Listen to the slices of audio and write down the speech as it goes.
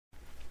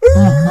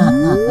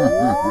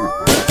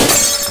I'm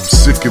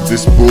sick of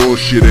this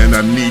bullshit and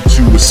I need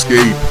to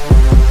escape.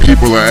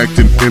 People are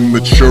acting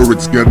immature,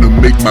 it's gonna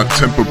make my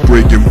temper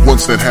break. And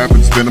once that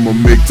happens, then I'ma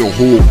make the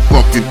whole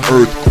fucking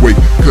earthquake.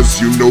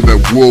 Cause you know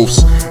that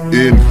Wolf's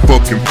in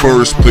fucking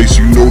first place.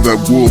 You know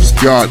that Wolf's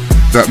got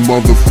that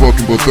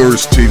motherfucking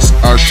bloodthirsty taste.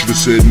 I should've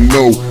said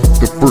no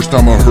the first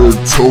time I heard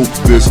Toke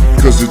this,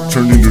 cause it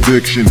turned into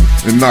addiction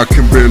and I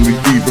can barely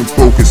even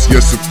focus.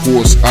 Yes, of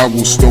course, I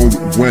was stoned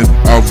when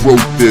I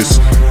wrote this.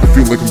 I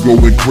feel like I'm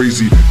going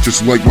crazy,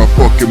 just like my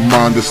fucking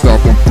mind is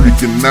stopped. I'm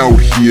freaking out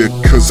here,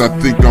 cause I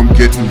think I'm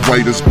getting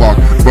writer's block.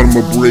 But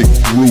I'ma break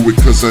through it,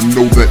 cause I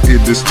know that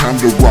it is time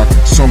to rock.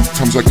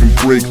 Sometimes I can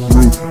break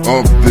through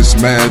of this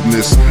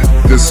madness.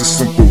 This is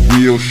some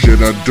real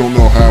shit, I don't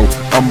know how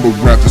I'ma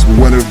rap this,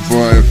 but whenever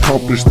I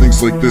accomplish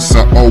things like this,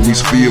 I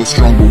always feel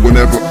strong. But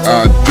whenever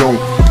I don't,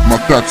 my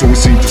thoughts always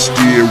seem to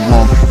steer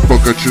wrong.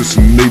 Fuck, I just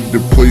needed to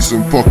play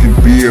some fucking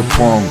beer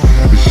pong.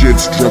 This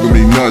shit's driving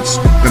me nuts,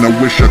 and I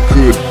wish I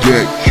could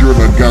get cured.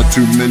 I got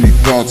too many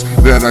thoughts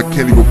that I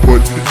can't even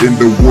put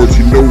into words.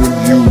 You know when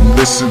you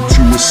listen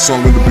to a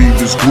song and the beat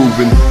is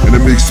grooving, and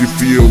it makes you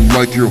feel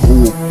like your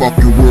whole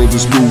fucking world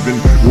is moving.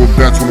 Well,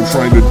 that's what I'm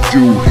trying to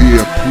do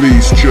here,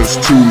 please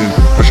just tune in.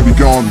 I should be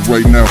gone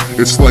right now,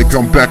 it's like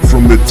I'm back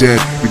from the dead,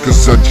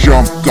 because I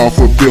jumped off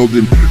a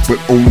building, but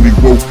only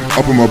woke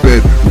up in my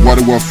bed. Why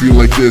do I feel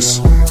like this?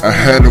 I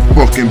had a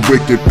fucking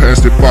wicked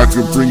past. If I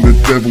could bring the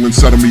devil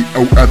inside of me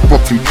out, I'd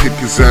fucking kick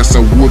his ass.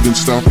 I wouldn't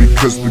stop,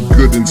 because the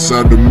good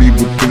inside of me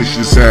would finish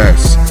his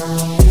ass.